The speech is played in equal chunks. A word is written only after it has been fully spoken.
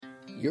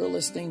You're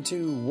listening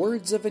to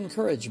Words of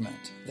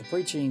Encouragement, the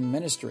preaching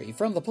ministry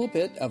from the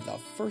pulpit of the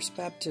First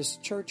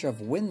Baptist Church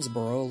of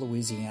Winsboro,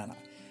 Louisiana.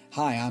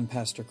 Hi, I'm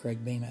Pastor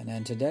Craig Beeman,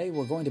 and today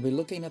we're going to be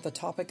looking at the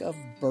topic of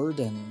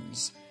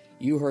burdens.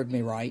 You heard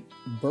me right,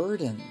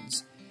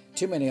 burdens.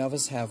 Too many of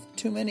us have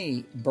too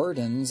many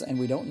burdens, and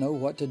we don't know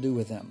what to do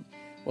with them.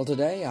 Well,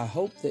 today I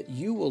hope that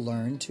you will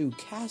learn to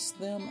cast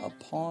them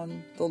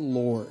upon the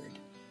Lord.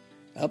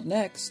 Up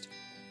next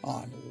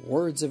on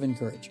Words of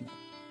Encouragement.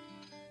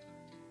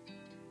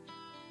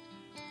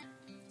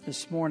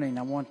 This morning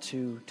I want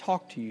to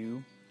talk to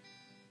you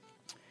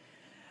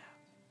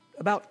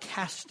about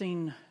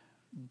casting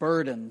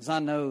burdens. I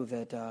know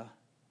that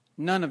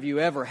none of you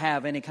ever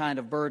have any kind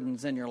of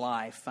burdens in your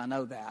life. I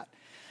know that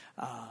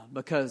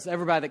because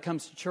everybody that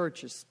comes to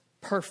church is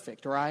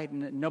perfect, right?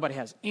 And nobody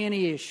has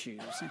any issues.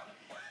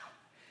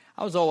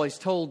 I was always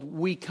told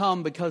we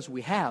come because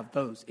we have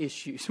those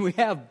issues. We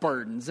have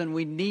burdens, and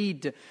we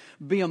need to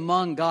be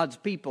among God's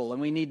people, and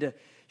we need to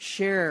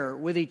share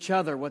with each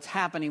other what's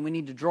happening. We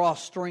need to draw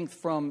strength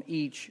from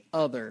each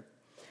other.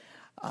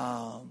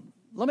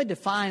 Let me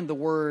define the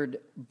word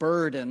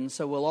burden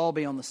so we'll all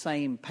be on the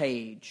same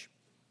page.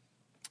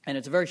 And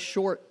it's a very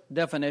short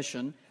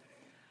definition.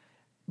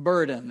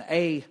 Burden,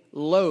 a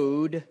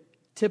load,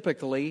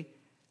 typically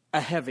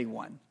a heavy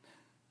one.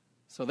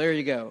 So there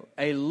you go.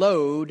 A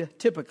load,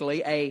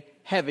 typically a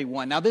heavy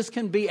one. Now this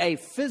can be a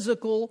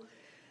physical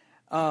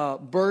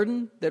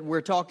burden that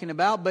we're talking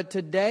about, but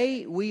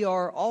today we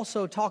are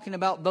also talking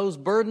about those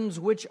burdens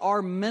which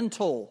are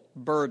mental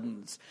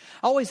burdens.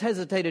 I always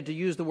hesitated to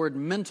use the word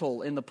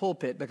mental in the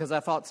pulpit because I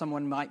thought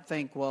someone might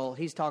think, well,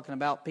 he's talking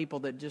about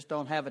people that just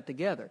don't have it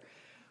together.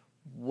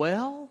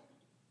 Well,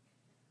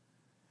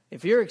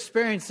 if you're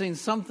experiencing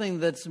something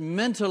that's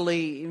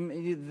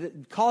mentally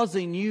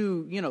causing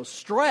you,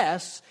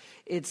 stress,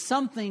 it's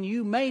something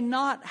you may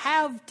not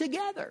have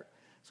together.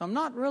 So I'm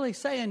not really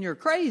saying you're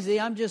crazy.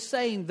 I'm just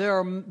saying there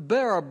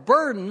are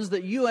burdens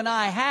that you and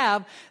I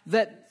have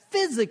that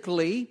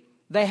physically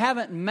they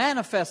haven't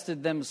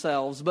manifested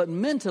themselves, but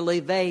mentally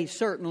they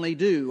certainly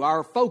do.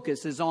 Our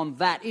focus is on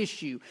that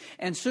issue.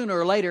 And sooner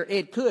or later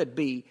it could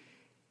be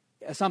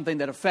something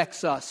that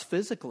affects us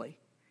physically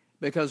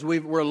because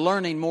we're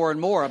learning more and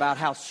more about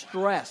how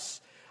stress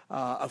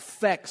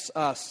affects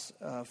us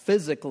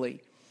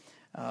physically.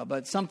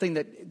 But something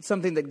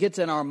that gets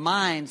in our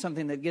mind,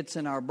 something that gets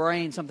in our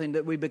brain, something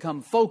that we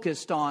become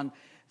focused on,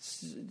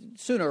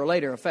 sooner or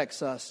later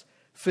affects us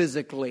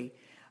physically.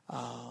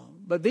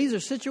 But these are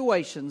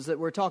situations that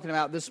we're talking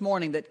about this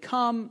morning that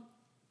come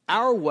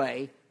our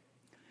way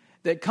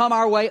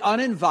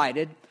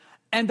uninvited,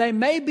 and they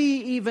may be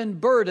even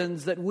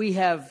burdens that we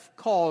have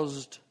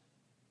caused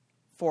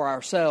for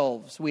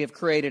ourselves. We have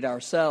created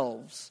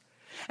ourselves.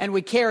 And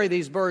we carry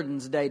these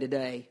burdens day to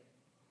day.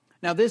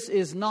 Now, this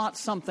is not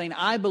something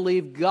I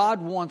believe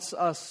God wants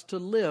us to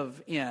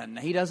live in.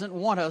 He doesn't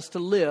want us to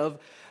live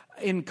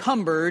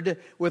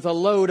encumbered with a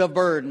load of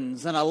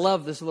burdens. And I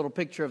love this little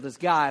picture of this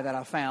guy that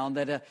I found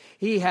that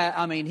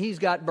he's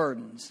got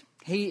burdens.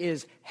 He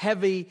is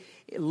heavy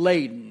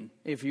laden,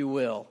 if you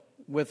will,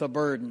 with a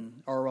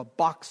burden or a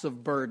box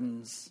of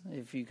burdens,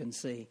 if you can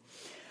see.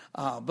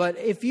 But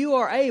if you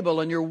are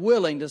able and you're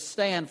willing to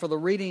stand for the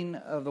reading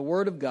of the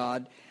Word of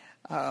God,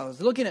 I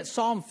was looking at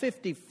Psalm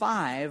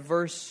 55,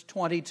 verse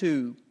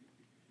 22.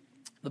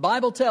 The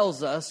Bible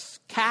tells us,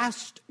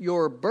 "Cast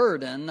your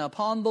burden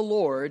upon the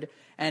Lord,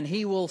 and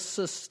He will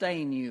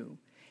sustain you.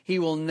 He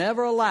will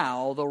never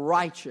allow the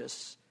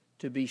righteous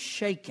to be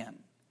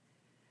shaken."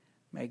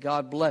 May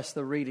God bless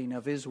the reading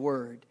of His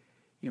Word.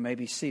 You may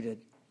be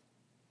seated.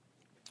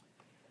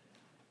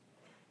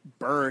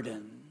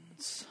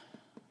 Burdens.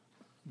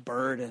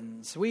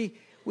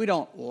 We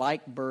don't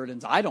like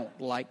burdens. I don't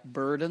like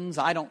burdens.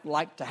 I don't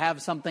like to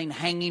have something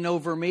hanging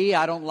over me.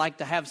 I don't like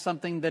to have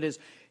something that is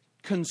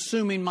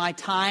consuming my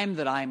time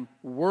that I'm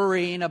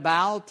worrying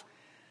about.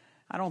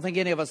 I don't think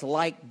any of us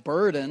like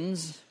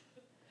burdens.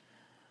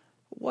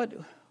 What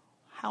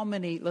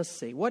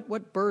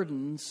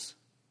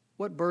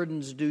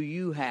burdens do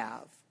you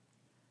have?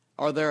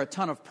 Are there a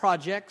ton of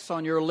projects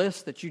on your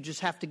list that you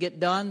just have to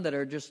get done that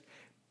are just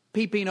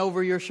peeping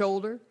over your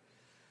shoulder?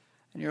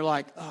 And you're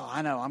like, oh,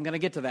 I know, I'm going to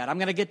get to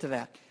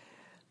that.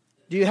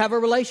 Do you have a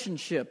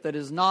relationship that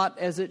is not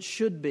as it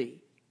should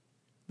be,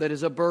 that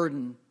is a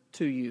burden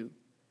to you?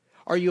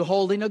 Are you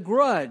holding a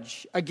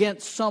grudge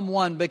against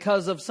someone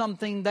because of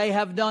something they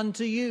have done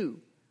to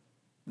you?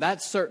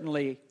 That's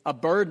certainly a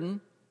burden.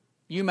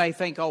 You may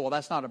think, oh, well,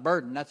 that's not a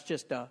burden. That's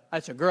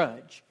a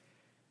grudge.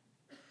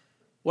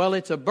 Well,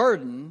 it's a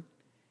burden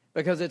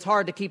because it's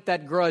hard to keep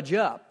that grudge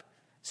up.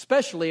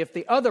 Especially if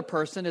the other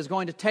person is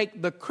going to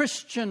take the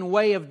Christian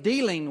way of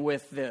dealing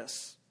with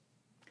this.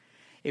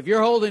 If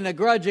you're holding a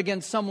grudge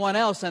against someone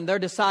else and they're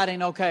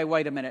deciding, okay,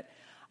 wait a minute,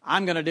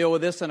 I'm going to deal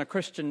with this in a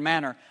Christian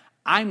manner.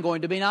 I'm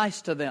going to be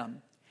nice to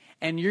them.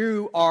 And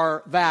you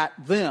are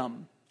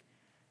them.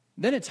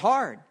 Then it's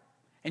hard.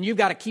 And you've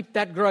got to keep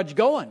that grudge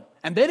going.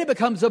 And then it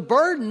becomes a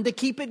burden to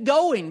keep it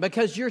going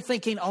because you're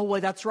thinking, oh,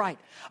 well, that's right.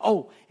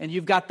 Oh, and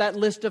you've got that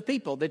list of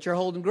people that you're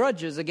holding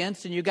grudges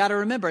against, and you've got to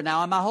remember,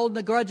 now, am I holding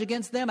a grudge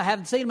against them? I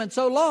haven't seen them in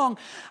so long.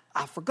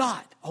 I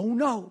forgot. Oh,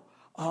 no.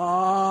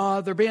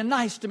 They're being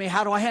nice to me.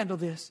 How do I handle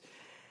this?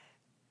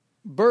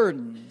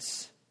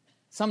 Burdens.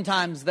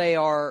 Sometimes they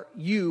are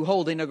you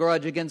holding a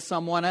grudge against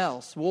someone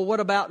else. Well,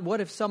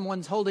 what if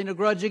someone's holding a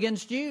grudge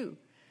against you?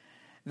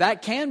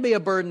 That can be a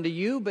burden to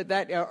you, but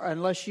that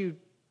unless you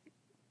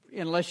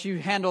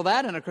handle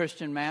that in a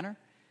Christian manner,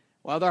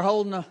 well, they're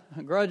holding a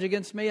grudge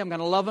against me. I'm going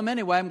to love them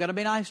anyway. I'm going to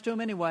be nice to them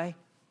anyway.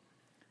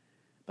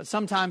 But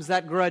sometimes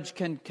that grudge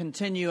can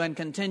continue and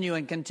continue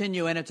and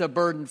continue, and it's a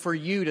burden for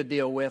you to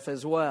deal with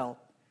as well.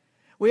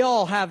 We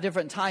all have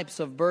different types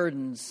of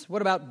burdens.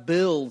 What about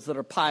bills that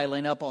are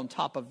piling up on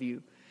top of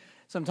you?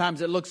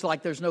 Sometimes it looks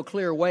like there's no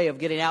clear way of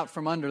getting out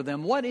from under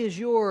them. What is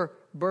your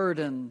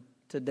burden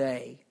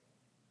today?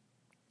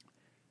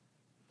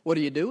 What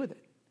do you do with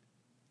it?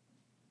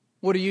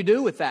 What do you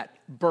do with that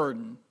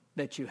burden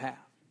that you have?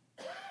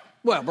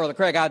 Well, Brother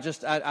Craig, I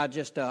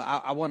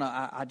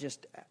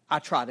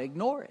try to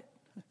ignore it.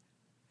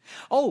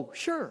 Oh,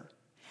 sure.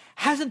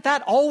 Hasn't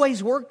that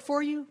always worked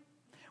for you?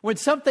 When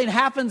something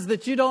happens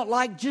that you don't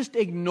like, just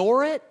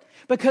ignore it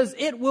because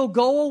it will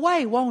go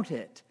away, won't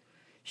it?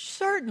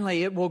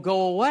 Certainly it will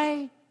go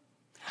away.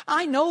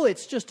 I know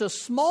it's just a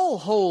small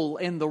hole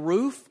in the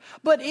roof,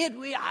 but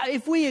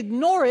if we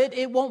ignore it,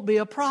 it won't be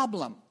a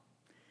problem.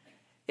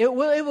 It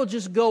will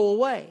just go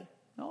away.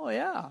 Oh,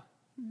 yeah.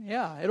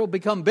 Yeah, it'll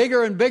become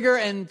bigger and bigger,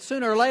 and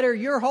sooner or later,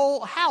 your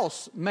whole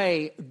house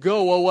may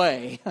go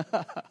away.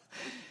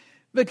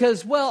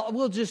 Because, well,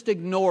 we'll just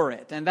ignore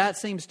it. And that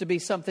seems to be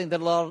something that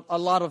a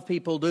lot of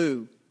people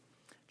do.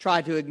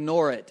 Try to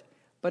ignore it.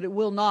 But it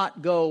will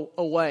not go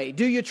away.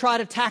 Do you try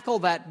to tackle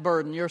that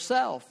burden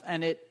yourself,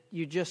 and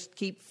you just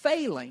keep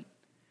failing?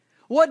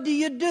 What do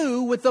you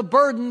do with the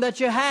burden that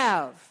you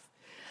have?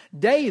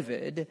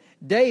 David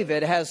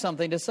has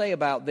something to say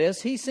about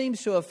this. He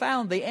seems to have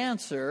found the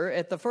answer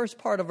at the first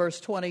part of verse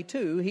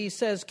 22. He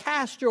says,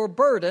 cast your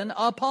burden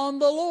upon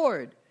the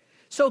Lord.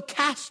 So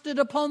cast it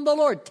upon the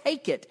Lord.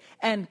 Take it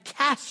and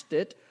cast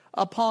it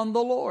upon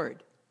the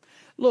Lord.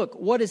 Look,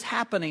 what is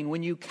happening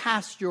when you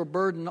cast your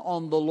burden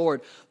on the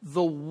Lord?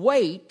 The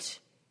weight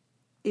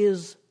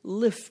is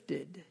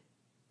lifted.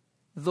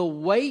 The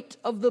weight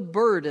of the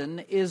burden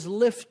is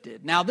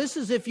lifted. Now, this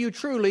is if you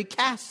truly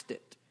cast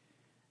it.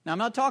 Now, I'm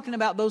not talking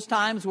about those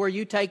times where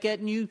you take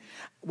it and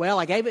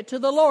I gave it to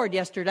the Lord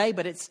yesterday,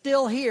 but it's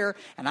still here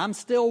and I'm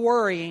still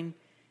worrying.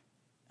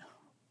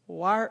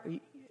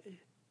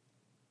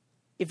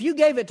 If you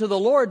gave it to the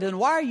Lord, then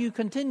why are you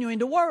continuing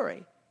to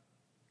worry?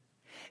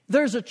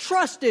 There's a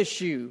trust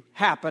issue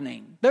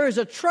happening. There is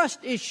a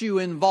trust issue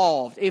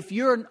involved if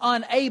you're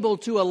unable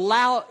to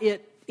allow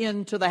it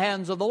into the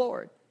hands of the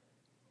Lord.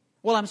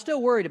 Well, I'm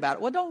still worried about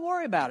it. Well, don't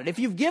worry about it. If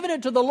you've given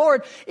it to the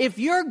Lord, if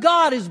your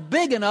God is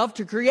big enough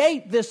to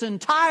create this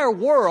entire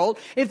world,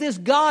 if this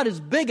God is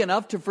big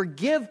enough to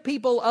forgive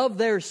people of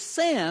their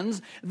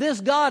sins,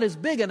 this God is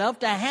big enough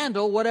to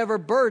handle whatever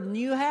burden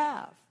you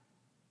have.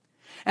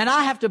 And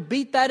I have to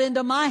beat that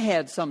into my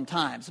head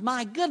sometimes.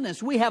 My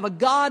goodness, we have a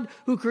God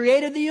who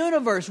created the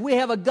universe. We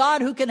have a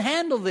God who can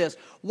handle this.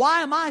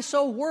 Why am I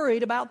so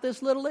worried about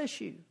this little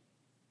issue?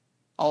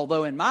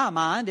 Although in my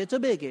mind, it's a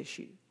big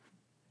issue.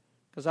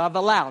 Because I've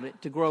allowed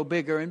it to grow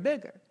bigger and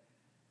bigger.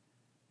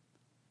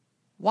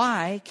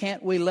 Why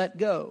can't we let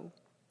go?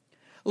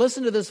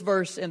 Listen to this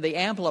verse in the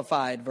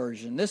Amplified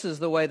Version. This is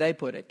the way they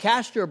put it.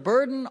 Cast your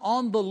burden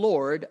on the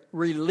Lord,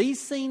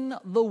 releasing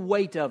the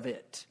weight of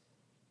it.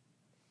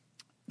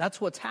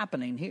 That's what's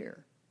happening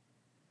here.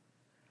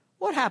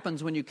 What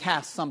happens when you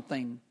cast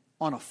something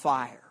on a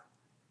fire?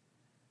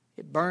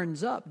 It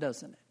burns up,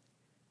 doesn't it?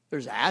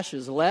 There's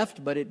ashes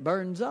left, but it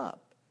burns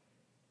up.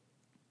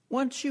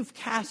 Once you've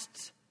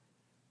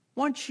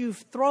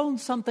thrown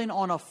something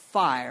on a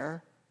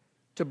fire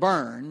to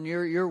burn,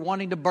 you're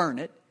wanting to burn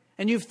it,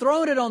 and you've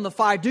thrown it on the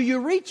fire, do you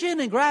reach in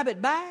and grab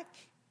it back?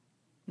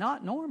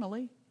 Not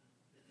normally.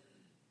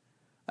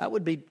 That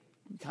would be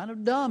kind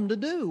of dumb to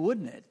do,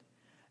 wouldn't it?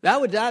 That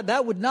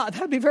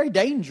would be very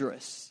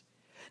dangerous.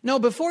 No,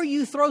 before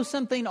you throw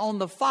something on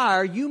the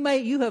fire, you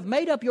have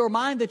made up your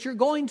mind that you're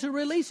going to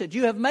release it.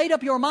 You have made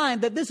up your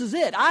mind that this is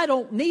it. I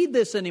don't need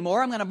this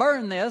anymore. I'm going to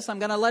burn this. I'm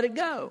going to let it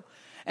go.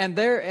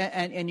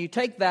 And you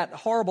take that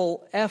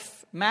horrible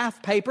F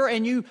math paper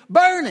and you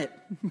burn it.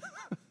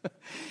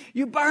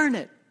 You burn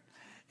it.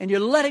 And you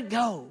let it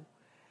go.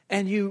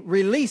 And you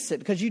release it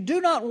because you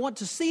do not want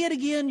to see it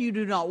again. You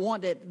do not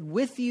want it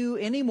with you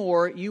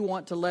anymore. You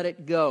want to let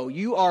it go.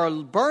 You are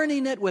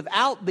burning it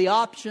without the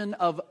option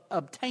of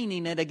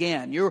obtaining it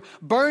again. You're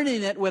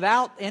burning it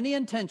without any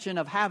intention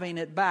of having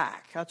it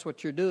back. That's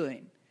what you're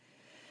doing.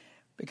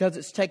 Because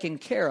it's taken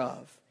care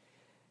of.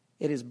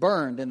 It is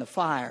burned in the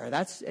fire.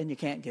 And you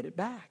can't get it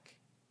back.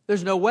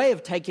 There's no way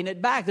of taking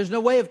it back. There's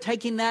no way of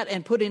taking that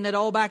and putting it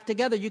all back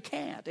together. You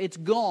can't. It's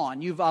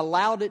gone. You've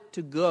allowed it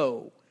to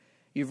go.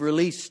 You've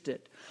released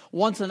it.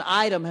 Once an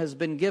item has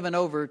been given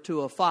over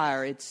to a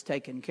fire, it's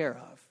taken care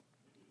of.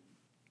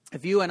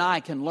 If you and I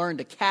can learn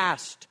to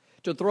cast,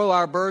 to throw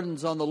our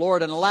burdens on the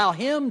Lord and allow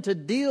Him to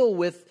deal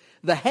with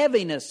the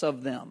heaviness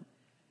of them,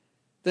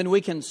 then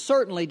we can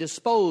certainly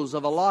dispose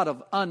of a lot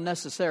of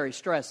unnecessary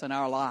stress in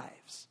our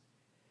lives.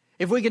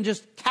 If we can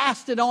just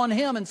cast it on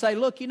Him and say,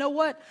 look, you know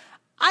what?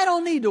 I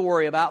don't need to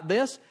worry about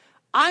this.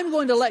 I'm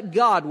going to let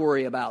God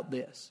worry about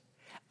this.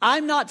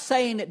 I'm not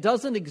saying it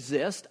doesn't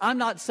exist. I'm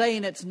not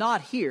saying it's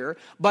not here.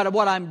 But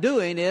what I'm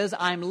doing is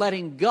I'm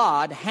letting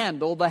God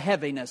handle the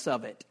heaviness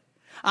of it.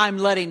 I'm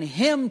letting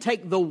Him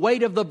take the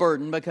weight of the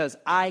burden because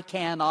I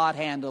cannot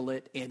handle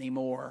it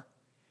anymore.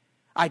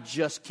 I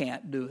just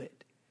can't do it.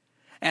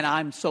 And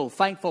I'm so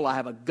thankful I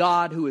have a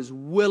God who is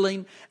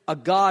willing, a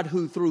God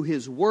who through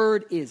His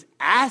Word is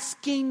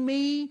asking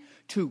me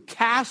to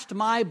cast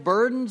my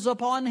burdens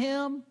upon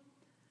Him.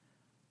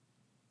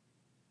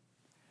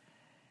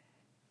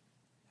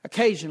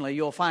 Occasionally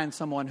you'll find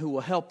someone who will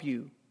help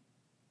you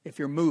if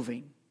you're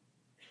moving.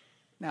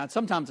 Now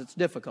sometimes it's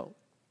difficult,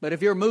 but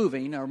if you're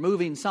moving or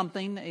moving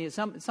something,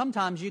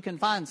 sometimes you can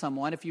find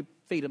someone, if you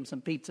feed them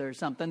some pizza or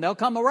something, they'll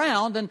come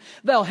around and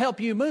they'll help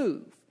you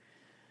move.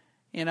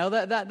 You know,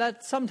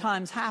 that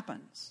sometimes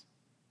happens.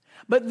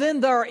 But then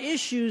there are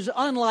issues,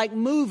 unlike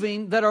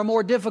moving, that are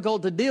more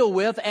difficult to deal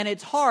with, and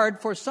it's hard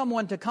for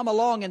someone to come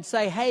along and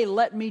say, hey,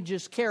 let me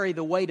just carry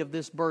the weight of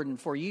this burden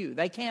for you.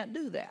 They can't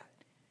do that.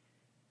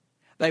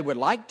 They would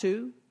like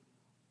to.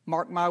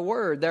 Mark my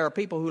word, there are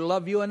people who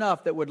love you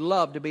enough that would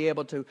love to be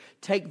able to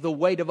take the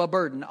weight of a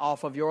burden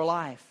off of your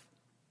life.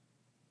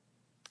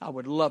 I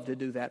would love to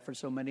do that for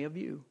so many of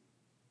you,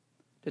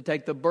 to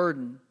take the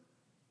burden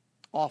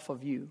off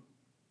of you.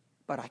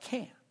 But I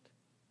can't.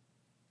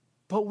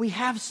 But we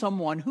have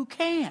someone who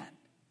can.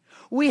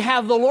 We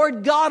have the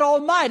Lord God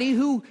Almighty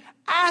who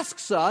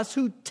asks us,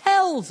 who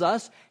tells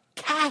us,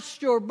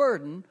 cast your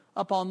burden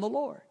upon the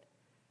Lord.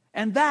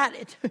 And that,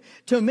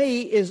 to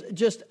me, is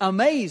just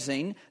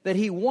amazing that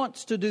He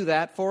wants to do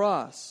that for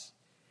us.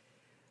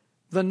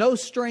 The no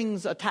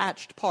strings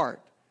attached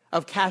part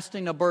of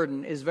casting a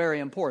burden is very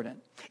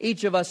important.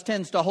 Each of us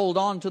tends to hold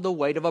on to the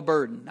weight of a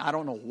burden. I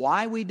don't know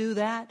why we do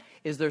that.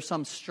 Is there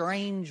some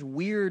strange,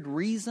 weird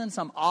reason,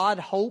 some odd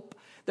hope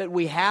that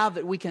we have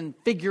that we can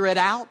figure it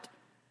out?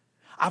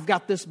 I've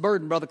got this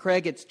burden, Brother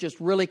Craig. It's just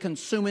really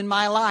consuming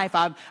my life.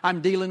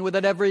 I'm dealing with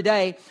it every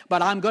day,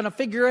 but I'm going to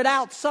figure it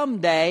out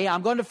someday.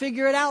 I'm going to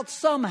figure it out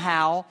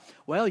somehow.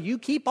 Well, you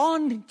keep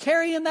on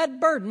carrying that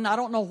burden. I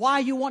don't know why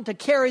you want to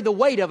carry the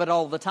weight of it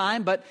all the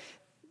time, but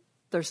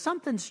there's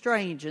something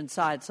strange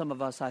inside some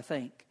of us, I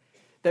think,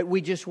 that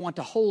we just want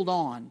to hold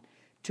on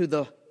to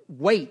the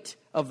weight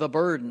of the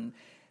burden,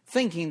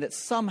 thinking that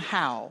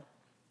somehow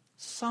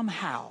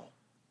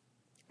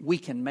we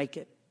can make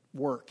it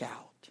work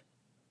out.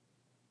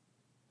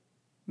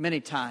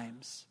 Many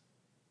times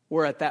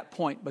we're at that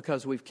point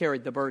because we've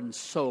carried the burden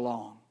so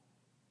long.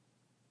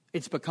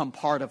 It's become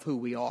part of who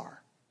we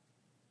are.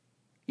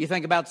 You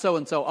think about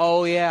so-and-so,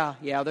 oh yeah,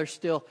 they're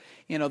still,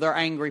 they're an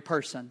angry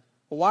person.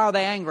 Well, why are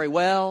they angry?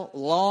 Well, a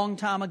long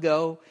time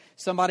ago,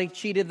 somebody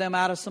cheated them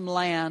out of some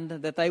land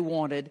that they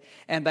wanted,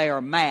 and they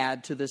are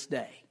mad to this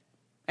day.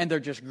 And they're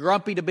just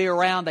grumpy to be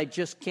around. They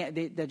just can't,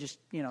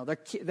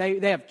 they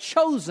have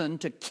chosen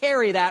to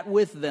carry that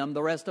with them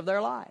the rest of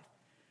their life.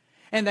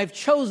 And they've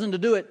chosen to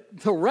do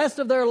it the rest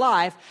of their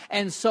life,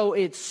 and so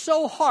it's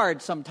so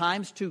hard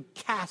sometimes to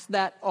cast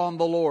that on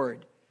the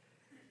Lord.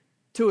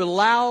 To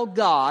allow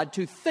God,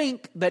 to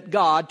think that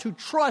God, to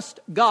trust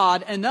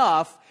God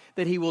enough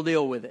that He will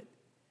deal with it.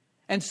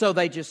 And so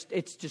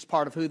it's just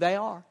part of who they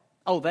are.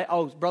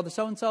 Oh, brother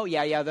so-and-so?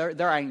 Yeah,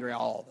 they're angry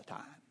all the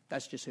time.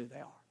 That's just who they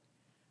are.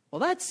 Well,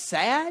 that's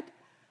sad.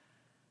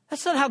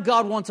 That's not how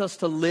God wants us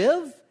to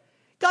live.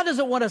 God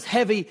doesn't want us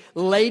heavy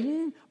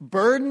laden,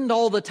 burdened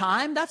all the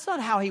time. That's not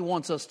how He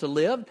wants us to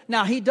live.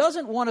 Now, He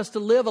doesn't want us to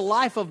live a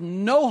life of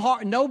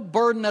no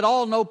burden at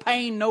all, no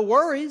pain, no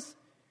worries.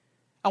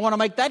 I want to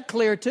make that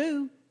clear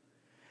too.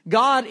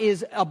 God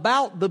is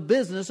about the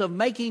business of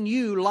making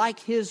you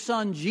like His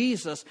Son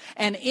Jesus.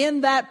 And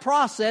in that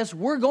process,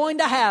 we're going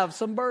to have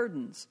some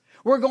burdens.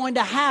 We're going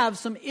to have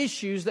some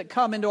issues that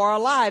come into our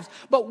lives.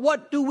 But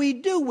what do we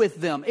do with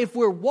them? If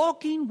we're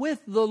walking with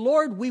the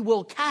Lord, we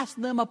will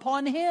cast them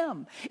upon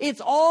Him.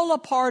 It's all a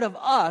part of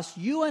us,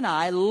 you and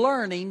I,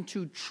 learning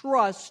to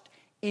trust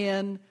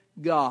in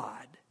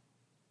God.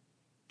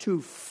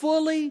 To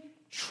fully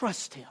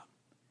trust Him.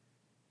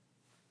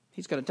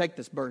 He's going to take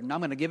this burden. I'm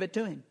going to give it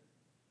to Him.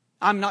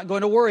 I'm not going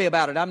to worry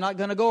about it. I'm not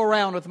going to go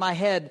around with my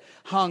head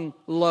hung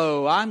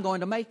low. I'm going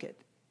to make it.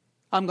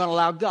 I'm going to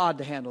allow God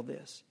to handle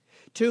this.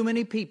 Too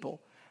many people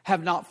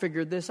have not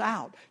figured this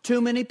out. Too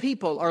many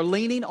people are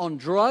leaning on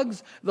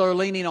drugs. They're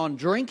leaning on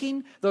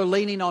drinking. They're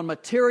leaning on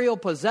material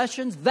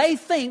possessions. They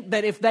think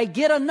that if they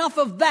get enough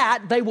of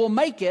that, they will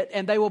make it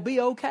and they will be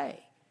okay.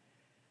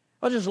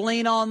 Well, just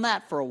lean on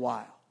that for a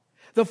while.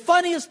 The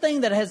funniest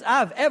thing that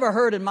I've ever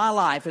heard in my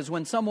life is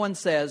when someone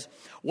says,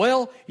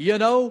 well,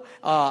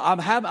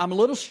 I'm a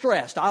little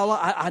stressed.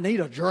 I need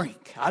a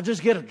drink. I'll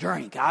just get a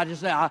drink.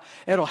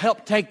 It'll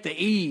help take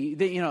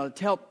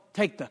help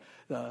take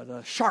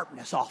the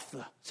sharpness off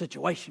the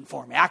situation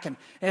for me.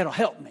 It'll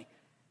help me.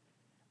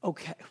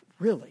 Okay,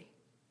 really?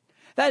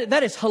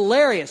 That is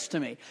hilarious to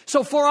me.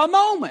 So for a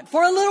moment,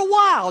 for a little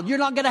while, you're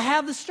not going to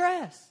have the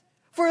stress.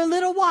 For a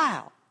little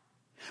while.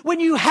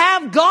 When you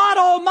have God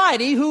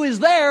Almighty who is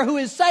there, who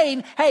is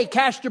saying, hey,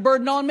 cast your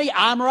burden on me.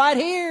 I'm right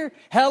here.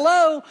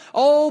 Hello.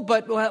 Oh,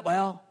 but,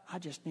 well, I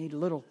just need a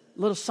little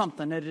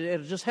something.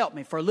 It'll just help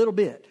me for a little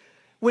bit.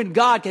 When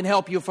God can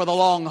help you for the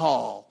long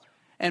haul.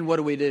 And what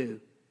do we do?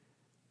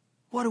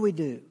 What do we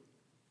do?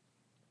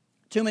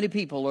 Too many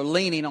people are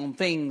leaning on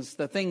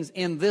the things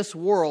in this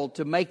world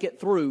to make it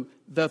through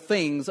the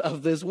things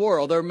of this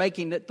world. They're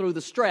making it through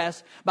the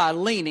stress by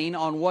leaning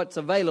on what's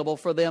available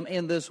for them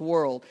in this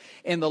world.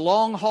 In the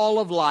long haul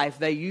of life,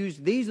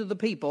 these are the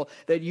people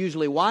that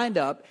usually wind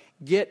up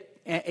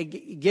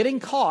getting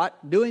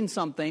caught doing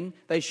something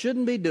they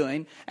shouldn't be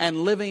doing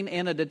and living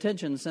in a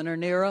detention center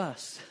near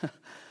us.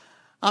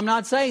 I'm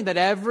not saying that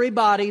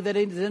everybody that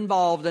is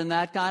involved in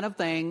that kind of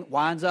thing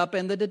winds up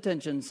in the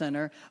detention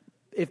center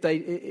if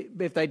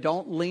they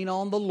don't lean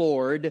on the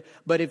Lord.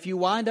 But if you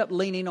wind up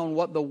leaning on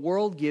what the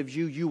world gives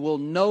you, you will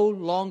no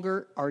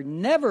longer or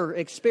never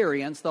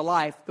experience the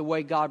life the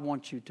way God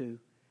wants you to.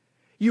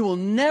 You will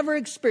never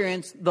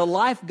experience the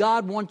life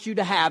God wants you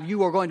to have.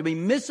 You are going to be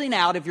missing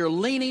out if you're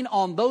leaning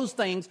on those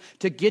things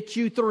to get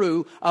you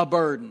through a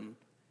burden.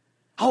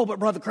 Oh, but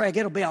Brother Craig,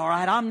 it'll be all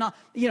right. I'm not,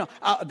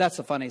 that's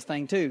the funniest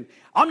thing too.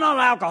 I'm not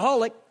an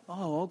alcoholic.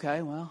 Oh,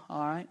 okay, well, all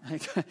right.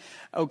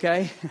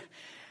 Okay.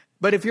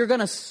 But if you're going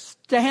to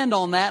stand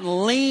on that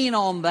and lean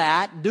on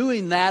that,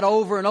 doing that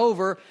over and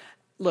over,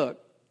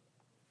 look,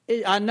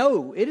 I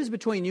know it is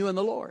between you and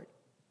the Lord.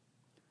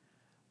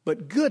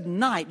 But good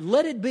night,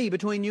 let it be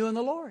between you and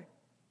the Lord.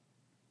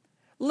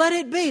 Let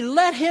it be.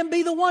 Let Him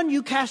be the one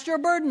you cast your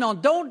burden on.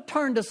 Don't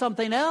turn to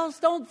something else.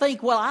 Don't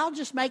think, well, I'll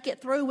just make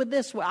it through with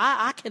this.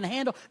 I can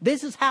handle,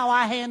 this is how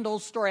I handle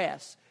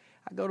stress.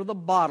 I go to the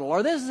bottle.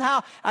 Or this is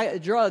how,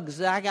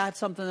 drugs, I got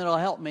something that'll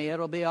help me.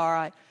 It'll be all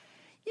right.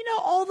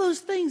 All those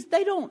things,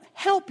 they don't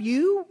help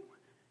you.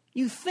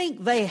 You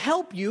think they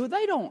help you.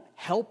 They don't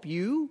help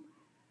you.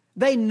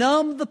 They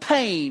numb the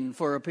pain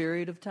for a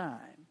period of time.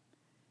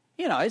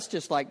 It's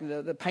just like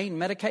the pain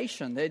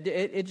medication.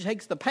 It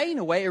takes the pain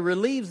away. It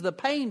relieves the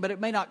pain, but it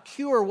may not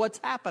cure what's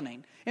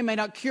happening. It may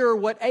not cure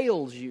what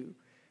ails you.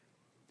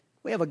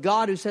 We have a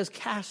God who says,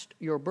 cast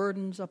your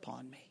burdens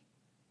upon me.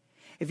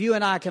 If you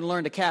and I can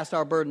learn to cast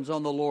our burdens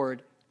on the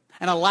Lord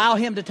and allow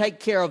Him to take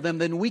care of them,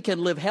 then we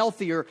can live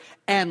healthier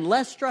and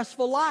less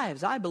stressful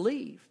lives, I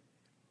believe.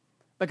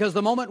 Because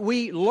the moment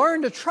we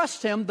learn to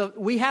trust Him,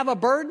 we have a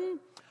burden.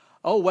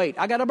 Oh, wait,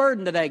 I got a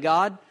burden today,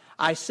 God.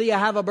 I see I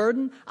have a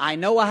burden. I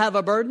know I have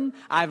a burden.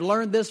 I've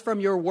learned this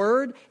from your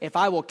word. If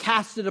I will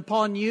cast it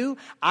upon you,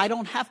 I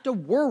don't have to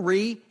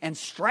worry and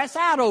stress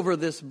out over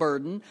this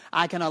burden.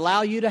 I can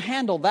allow you to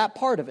handle that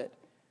part of it.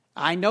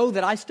 I know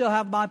that I still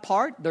have my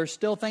part. There's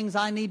still things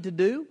I need to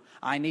do.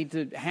 I need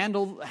to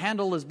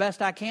handle as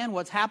best I can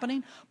what's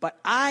happening. But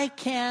I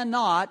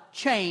cannot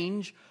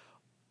change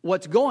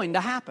what's going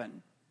to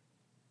happen.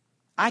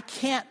 I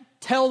can't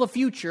tell the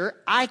future.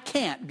 I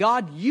can't.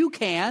 God, you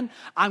can.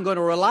 I'm going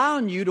to rely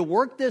on you to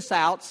work this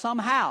out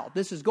somehow.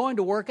 This is going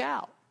to work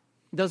out.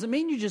 Doesn't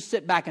mean you just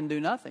sit back and do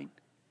nothing.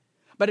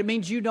 But it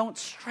means you don't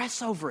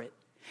stress over it.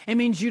 It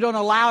means you don't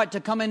allow it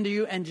to come into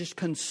you and just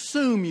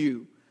consume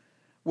you.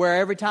 Where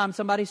every time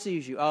somebody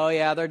sees you, oh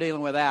yeah, they're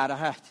dealing with that.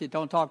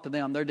 Don't talk to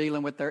them. They're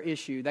dealing with their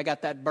issue. They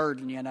got that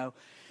burden, You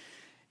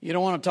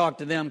don't want to talk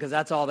to them because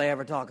that's all they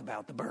ever talk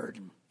about, the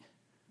burden.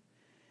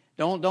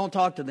 Don't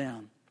talk to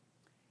them.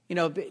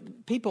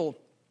 People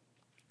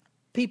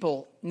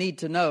need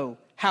to know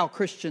how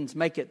Christians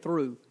make it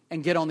through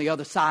and get on the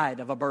other side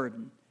of a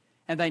burden.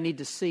 And they need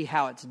to see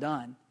how it's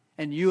done.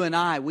 And you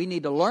and we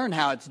need to learn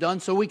how it's done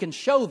so we can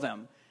show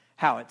them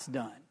how it's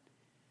done.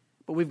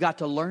 But we've got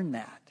to learn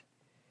that.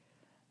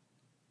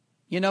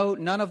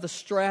 None of the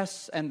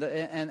stress and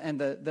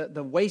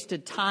the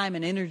wasted time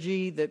and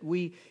energy that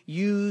we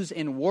use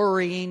in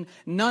worrying,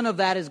 none of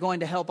that is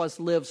going to help us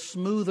live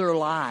smoother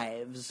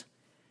lives.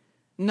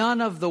 None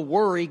of the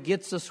worry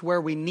gets us where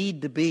we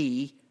need to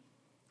be.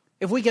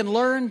 If we can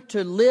learn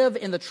to live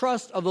in the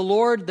trust of the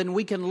Lord, then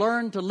we can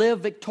learn to live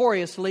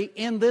victoriously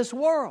in this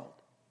world.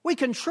 We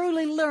can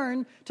truly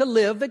learn to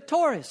live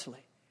victoriously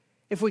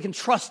if we can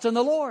trust in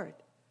the Lord.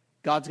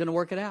 God's going to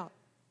work it out.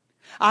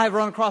 I have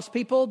run across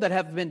people that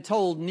have been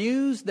told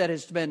news that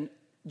has been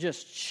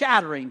just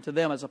shattering to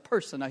them as a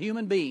person, a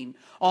human being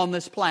on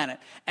this planet.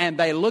 And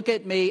they look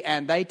at me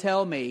and they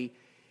tell me,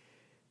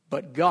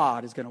 but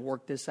God is going to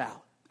work this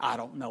out. I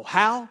don't know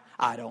how.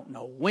 I don't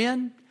know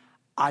when.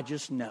 I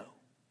just know.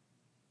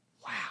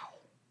 Wow.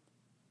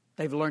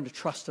 They've learned to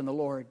trust in the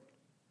Lord.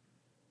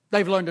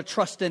 They've learned to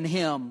trust in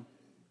Him.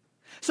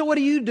 So what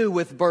do you do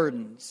with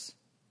burdens?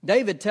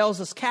 David tells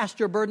us, cast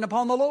your burden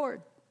upon the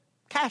Lord.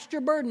 Cast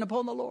your burden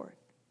upon the Lord.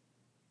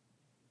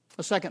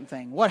 The second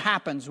thing, what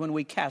happens when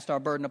we cast our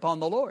burden upon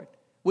the Lord?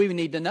 We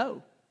need to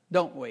know,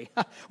 don't we?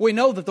 We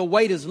know that the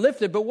weight is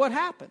lifted, but what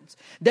happens?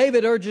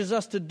 David urges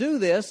us to do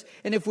this,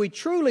 and if we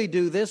truly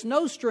do this,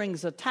 no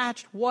strings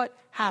attached, what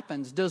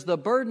happens? Does the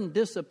burden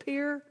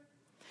disappear?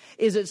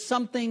 Is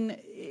something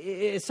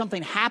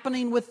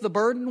happening with the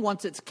burden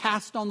once it's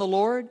cast on the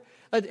Lord?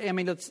 I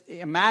mean, let's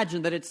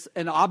imagine that it's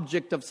an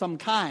object of some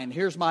kind.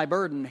 Here's my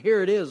burden.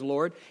 Here it is,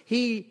 Lord.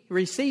 He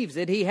receives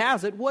it. He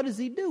has it. What does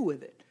he do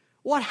with it?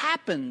 What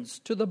happens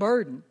to the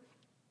burden?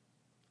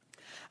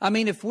 I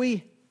mean, if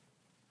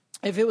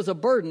it was a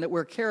burden that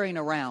we're carrying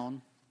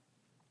around,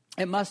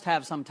 it must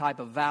have some type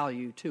of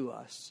value to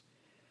us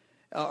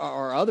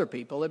or other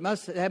people. It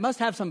must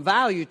have some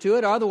value to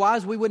it, or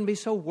otherwise we wouldn't be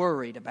so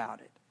worried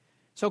about it,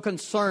 so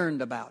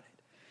concerned about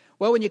it.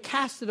 Well, when you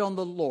cast it on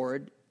the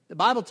Lord, the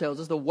Bible tells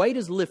us the weight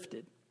is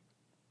lifted.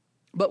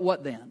 But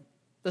what then?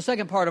 The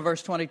second part of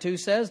verse 22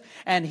 says,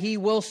 and he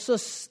will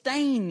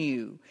sustain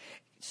you.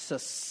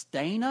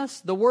 Sustain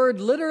us? The word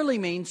literally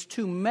means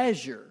to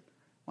measure.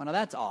 Well, now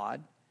that's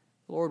odd.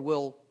 The Lord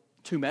will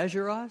to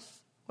measure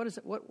us?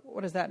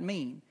 What does that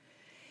mean?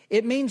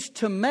 It means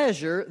to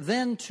measure,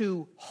 then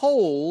to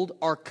hold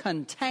or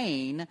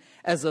contain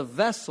as a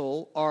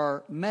vessel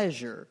or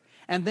measure,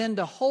 and then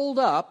to hold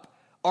up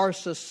or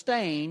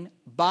sustain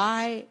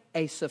by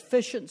a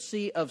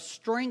sufficiency of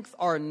strength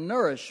or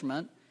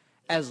nourishment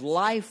as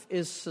life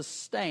is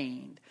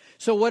sustained.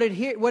 So what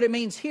it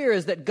means here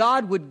is that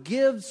God would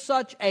give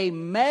such a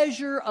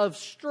measure of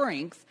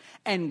strength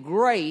and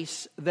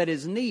grace that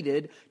is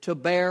needed to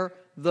bear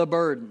the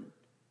burden.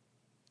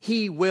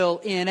 He will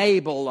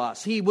enable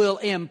us. He will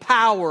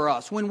empower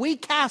us. When we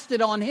cast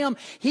it on Him,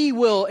 He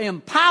will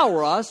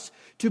empower us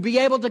to be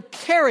able to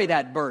carry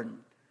that burden.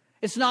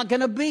 It's not going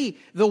to be,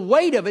 the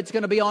weight of it's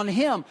going to be on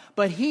Him,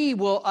 but He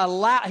will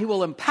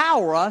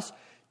empower us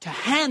to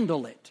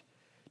handle it,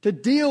 to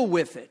deal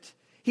with it.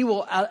 He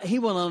will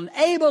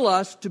enable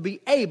us to be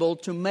able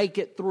to make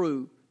it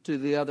through to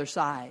the other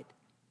side.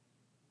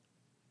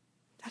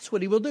 That's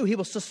what He will do. He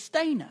will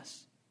sustain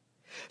us.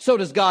 So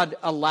does God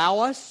allow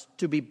us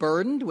to be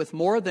burdened with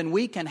more than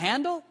we can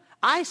handle?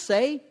 I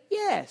say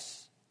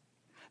yes.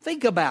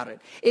 Think about it.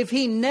 If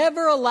He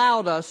never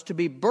allowed us to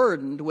be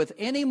burdened with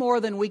any more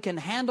than we can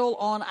handle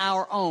on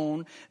our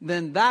own,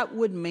 then that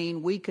would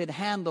mean we could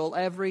handle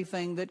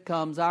everything that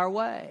comes our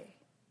way.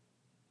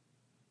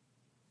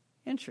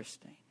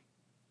 Interesting.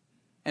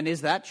 And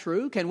is that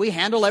true? Can we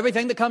handle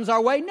everything that comes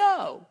our way?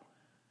 No.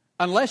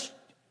 Unless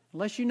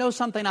you know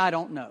something I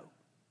don't know.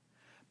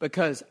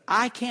 Because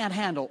I can't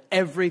handle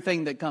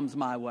everything that comes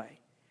my way.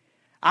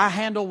 I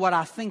handle what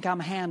I think I'm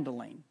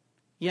handling.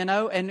 You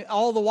know, and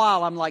all the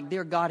while I'm like,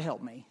 dear God,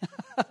 help me.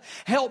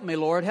 Help me,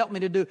 Lord. Help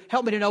me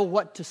to know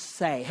what to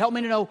say. Help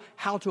me to know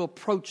how to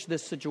approach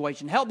this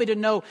situation. Help me to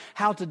know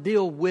how to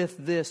deal with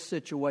this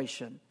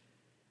situation.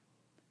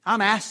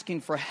 I'm asking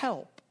for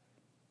help.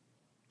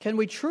 Can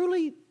we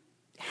truly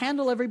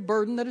handle every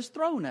burden that is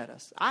thrown at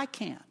us? I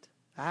can't.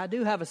 I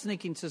do have a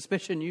sneaking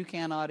suspicion you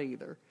cannot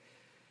either.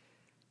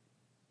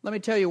 Let me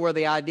tell you where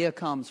the idea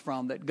comes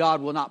from that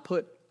God will not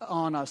put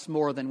on us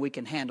more than we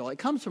can handle. It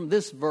comes from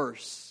this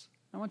verse.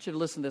 I want you to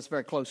listen to this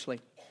very closely.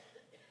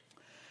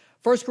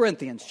 1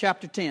 Corinthians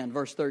chapter 10,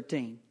 verse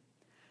 13.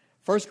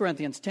 1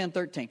 Corinthians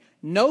 10:13.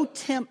 No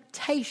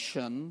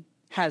temptation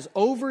has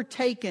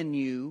overtaken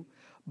you,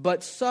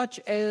 but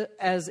such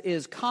as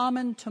is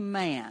common to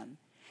man.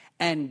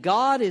 And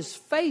God is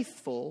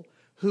faithful,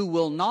 who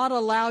will not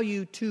allow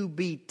you to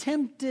be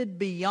tempted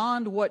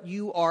beyond what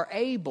you are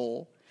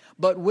able,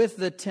 but with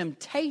the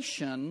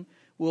temptation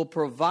will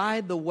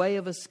provide the way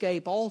of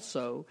escape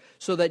also,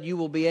 so that you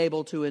will be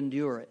able to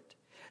endure it.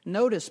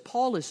 Notice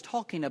Paul is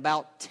talking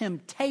about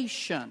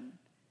temptation.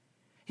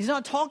 He's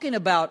not talking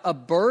about a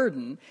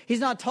burden. He's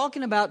not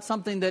talking about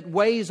something that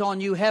weighs on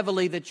you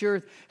heavily that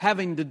you're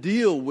having to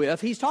deal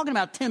with. He's talking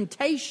about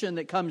temptation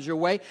that comes your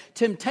way.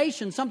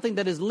 Temptation, something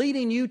that is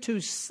leading you to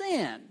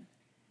sin.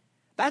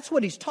 That's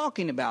what he's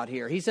talking about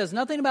here. He says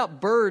nothing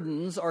about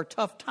burdens or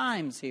tough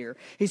times here.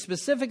 He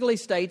specifically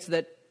states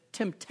that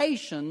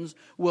temptations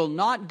will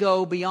not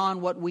go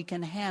beyond what we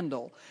can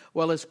handle.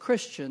 Well, as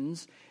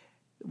Christians,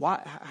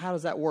 how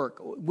does that work?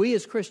 We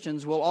as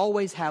Christians will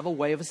always have a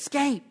way of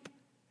escape.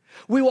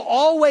 We will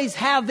always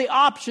have the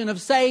option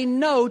of saying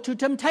no to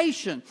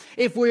temptation.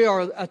 If we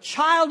are a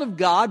child of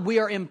God, we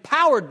are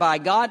empowered by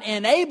God,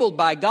 enabled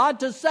by God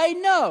to say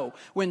no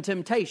when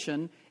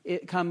temptation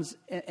it comes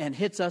and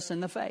hits us in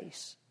the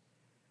face.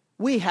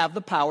 We have the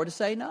power to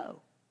say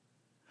no.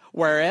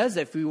 Whereas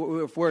if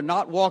we're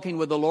not walking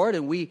with the Lord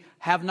and we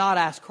have not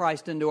asked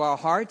Christ into our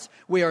hearts,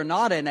 we are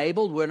not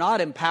enabled, we're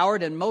not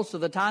empowered, and most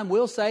of the time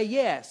we'll say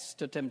yes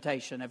to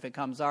temptation if it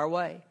comes our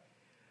way.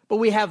 But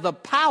we have the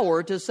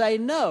power to say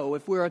no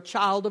if we're a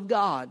child of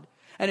God.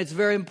 And it's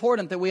very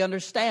important that we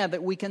understand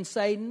that we can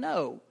say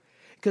no,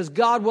 because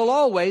God will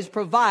always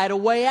provide a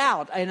way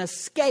out, an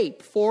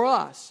escape for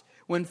us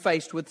when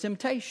faced with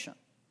temptation.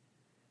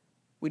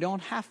 We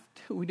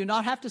do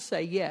not have to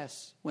say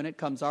yes when it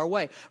comes our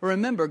way.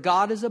 Remember,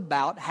 God is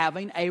about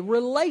having a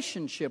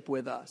relationship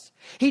with us.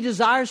 He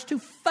desires to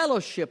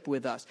fellowship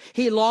with us.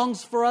 He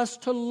longs for us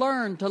to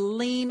learn, to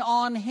lean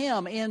on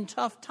Him in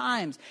tough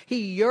times.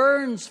 He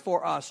yearns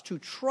for us to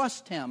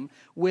trust Him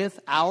with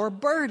our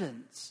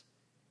burdens.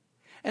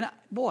 And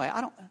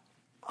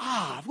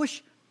I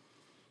wish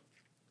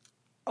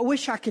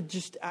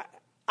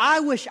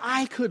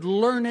I could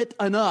learn it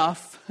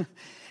enough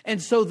and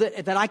so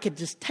that I could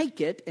just take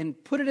it and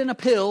put it in a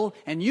pill,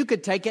 and you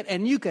could take it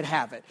and you could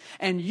have it.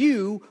 And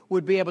you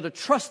would be able to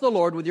trust the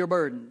Lord with your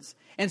burdens.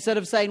 Instead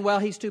of saying, well,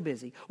 He's too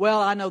busy. Well,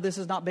 I know this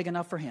is not big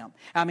enough for Him.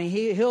 I mean,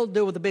 He'll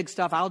deal with the big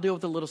stuff. I'll deal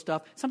with the little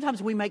stuff.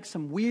 Sometimes we make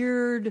some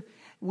we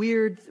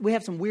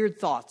have some weird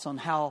thoughts on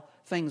how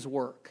things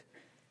work.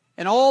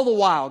 And all the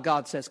while,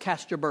 God says,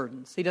 cast your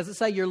burdens. He doesn't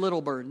say your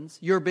little burdens,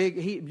 your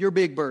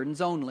big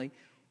burdens only.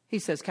 He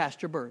says,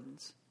 cast your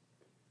burdens.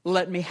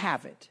 Let me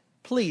have it.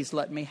 Please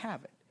let me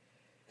have it.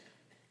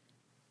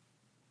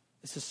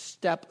 It's a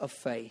step of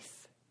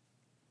faith.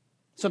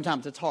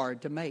 Sometimes it's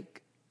hard to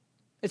make.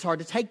 It's hard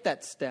to take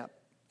that step.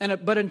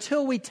 But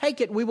until we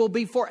take it, we will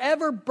be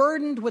forever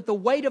burdened with the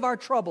weight of our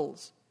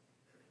troubles.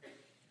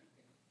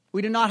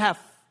 We do not have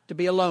to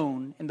be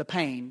alone in the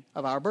pain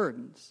of our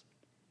burdens.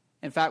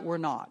 In fact, we're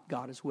not.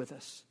 God is with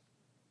us.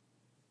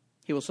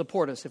 He will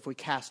support us if we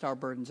cast our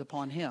burdens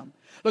upon Him.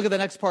 Look at the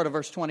next part of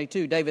verse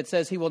 22. David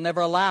says He will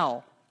never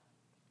allow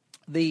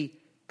the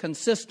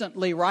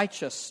consistently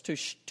righteous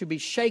to be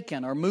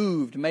shaken or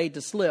moved, made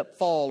to slip,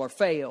 fall, or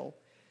fail.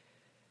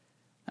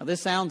 Now,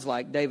 this sounds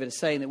like David is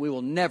saying that we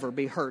will never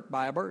be hurt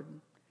by a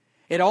burden.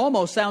 It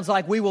almost sounds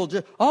like we will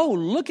just,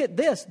 look at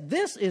this.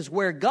 This is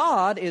where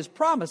God is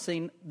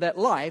promising that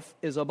life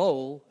is a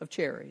bowl of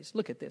cherries.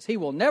 Look at this. He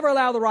will never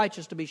allow the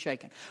righteous to be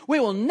shaken.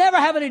 We will never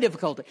have any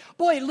difficulty.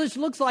 Boy, it just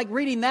looks like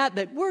reading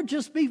that we'll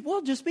just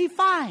be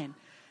fine.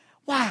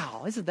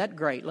 Wow, isn't that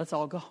great? Let's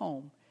all go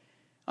home.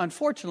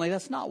 Unfortunately,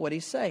 that's not what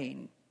he's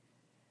saying.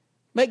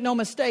 Make no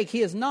mistake,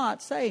 he is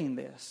not saying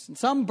this. And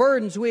some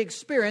burdens we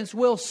experience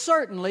will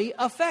certainly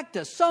affect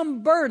us.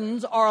 Some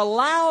burdens are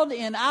allowed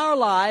in our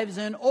lives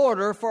in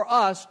order for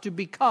us to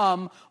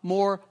become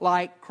more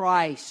like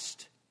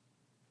Christ.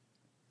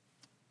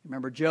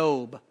 Remember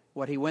Job,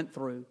 what he went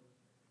through.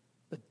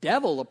 The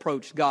devil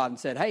approached God and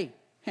said, hey,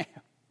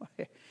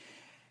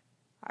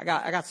 I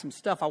got some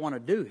stuff I want to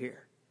do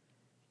here.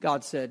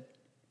 God said,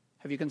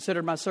 have you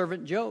considered my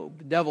servant Job?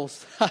 The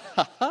devil's,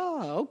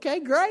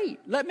 okay, great.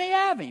 Let me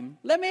have him.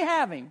 Let me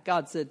have him.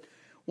 God said,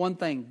 one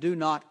thing, do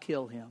not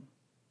kill him.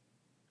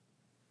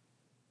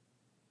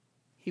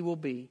 He will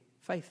be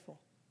faithful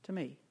to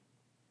me.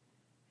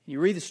 You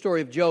read the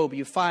story of Job,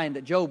 you find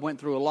that Job went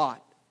through a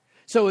lot.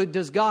 So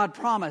does God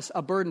promise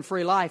a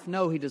burden-free life?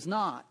 No, He does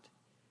not.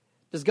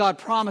 Does God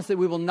promise that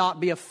we will not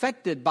be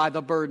affected by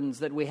the burdens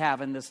that we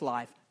have in this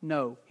life?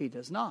 No, He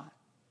does not.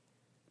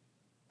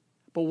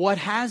 But what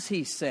has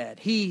He said?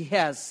 He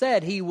has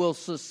said He will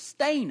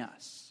sustain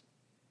us.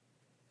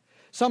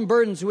 Some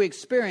burdens we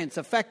experience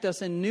affect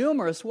us in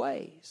numerous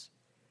ways.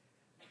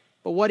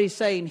 But what He's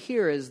saying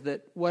here is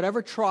that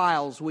whatever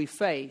trials we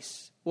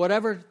face,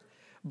 whatever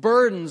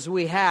burdens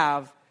we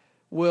have,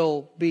 we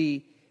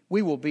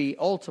will be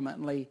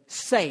ultimately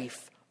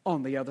safe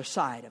on the other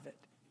side of it.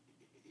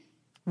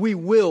 We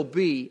will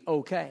be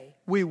okay.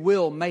 We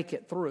will make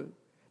it through.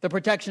 The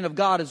protection of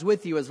God is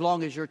with you as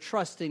long as you're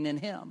trusting in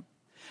Him.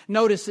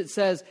 Notice it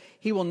says,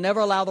 He will never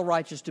allow the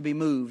righteous to be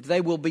moved.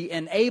 They will be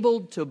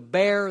enabled to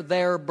bear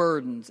their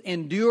burdens,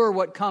 endure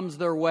what comes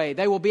their way.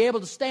 They will be able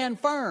to stand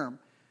firm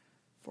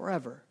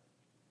forever.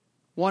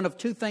 One of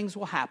two things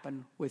will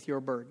happen with your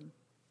burden.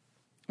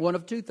 One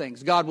of two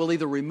things. God will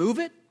either remove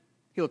it,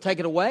 He'll take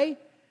it away,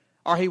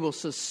 or He will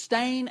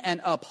sustain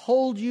and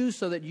uphold you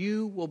so that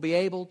you will be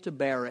able to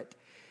bear it.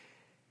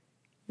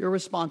 Your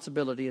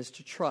responsibility is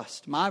to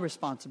trust. My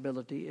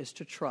responsibility is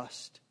to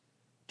trust.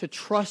 To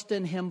trust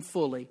in Him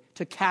fully,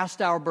 to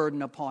cast our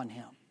burden upon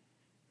Him.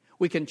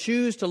 We can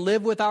choose to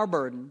live with our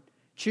burden,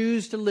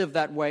 choose to live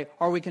that way,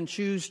 or we can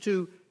choose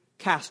to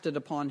cast it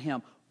upon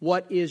Him.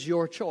 What is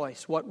your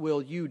choice? What will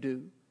you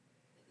do?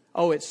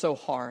 Oh, it's so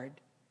hard.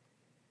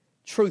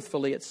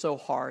 Truthfully, it's so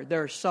hard.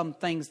 There are some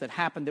things that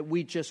happen that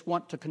we just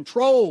want to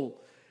control.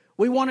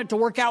 We want it to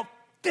work out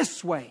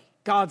this way.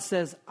 God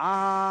says,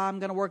 I'm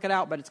going to work it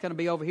out, but it's going to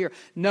be over here.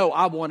 No,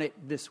 I want it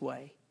this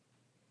way.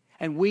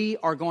 And we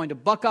are going to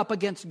buck up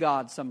against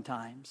God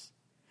sometimes.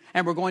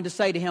 And we're going to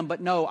say to Him, but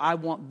no, I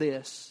want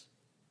this.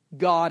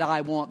 God,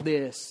 I want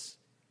this.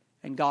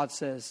 And God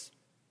says,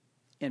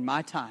 in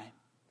my time,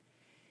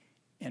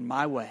 in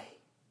my way,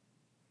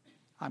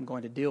 I'm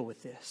going to deal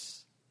with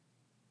this.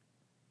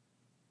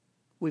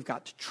 We've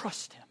got to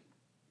trust Him.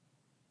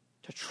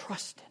 To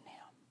trust in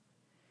Him.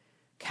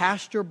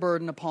 Cast your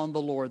burden upon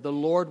the Lord. The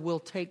Lord will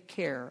take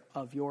care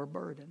of your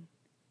burden.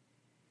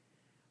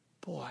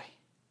 Boy.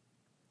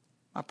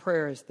 My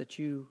prayer is that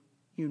you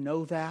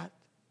know that.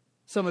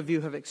 Some of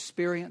you have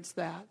experienced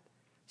that.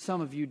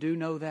 Some of you do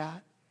know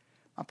that.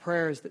 My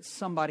prayer is that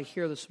somebody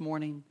here this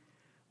morning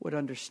would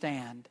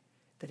understand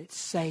that it's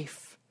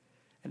safe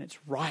and it's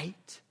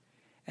right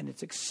and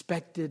it's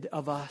expected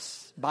of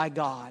us by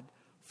God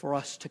for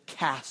us to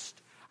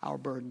cast our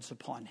burdens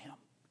upon Him.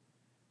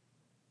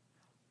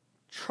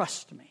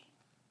 Trust me.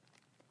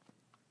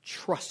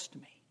 Trust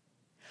me.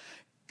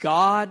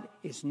 God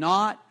is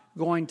not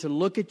going to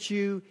look at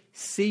you,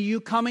 see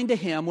you coming to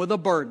Him with a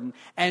burden,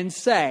 and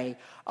say,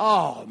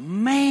 oh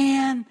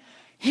man,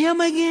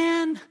 him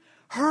again,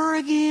 her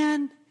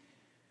again.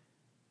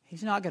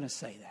 He's not going to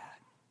say that.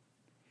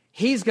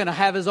 He's going to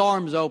have His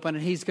arms open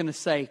and He's going to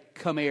say,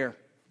 come here.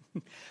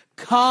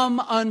 Come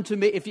unto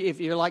me. If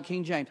you're like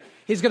King James,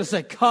 He's going to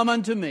say, come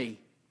unto me,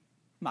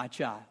 my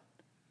child.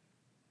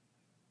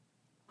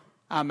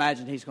 I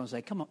imagine He's going to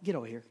say, come on, get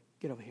over here.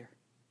 Get over here.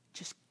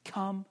 Just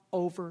come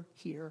over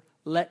here.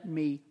 Let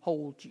me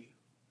hold you.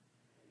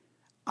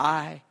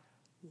 I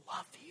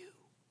love you.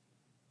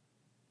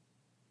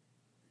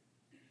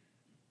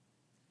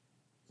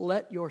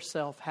 Let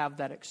yourself have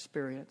that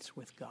experience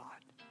with God.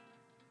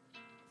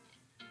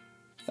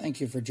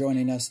 Thank you for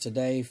joining us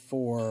today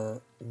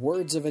for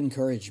Words of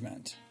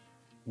Encouragement.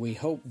 We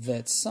hope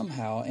that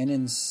somehow and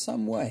in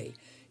some way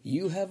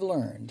you have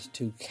learned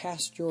to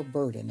cast your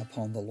burden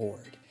upon the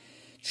Lord.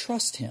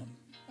 Trust Him.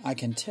 I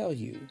can tell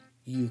you,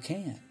 you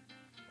can.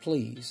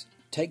 Please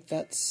take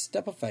that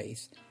step of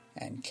faith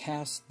and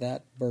cast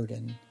that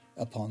burden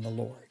upon the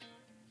Lord.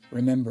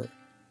 Remember,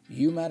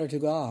 you matter to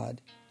God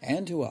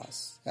and to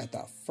us at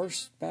the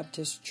First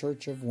Baptist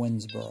Church of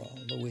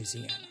Winnsboro,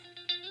 Louisiana.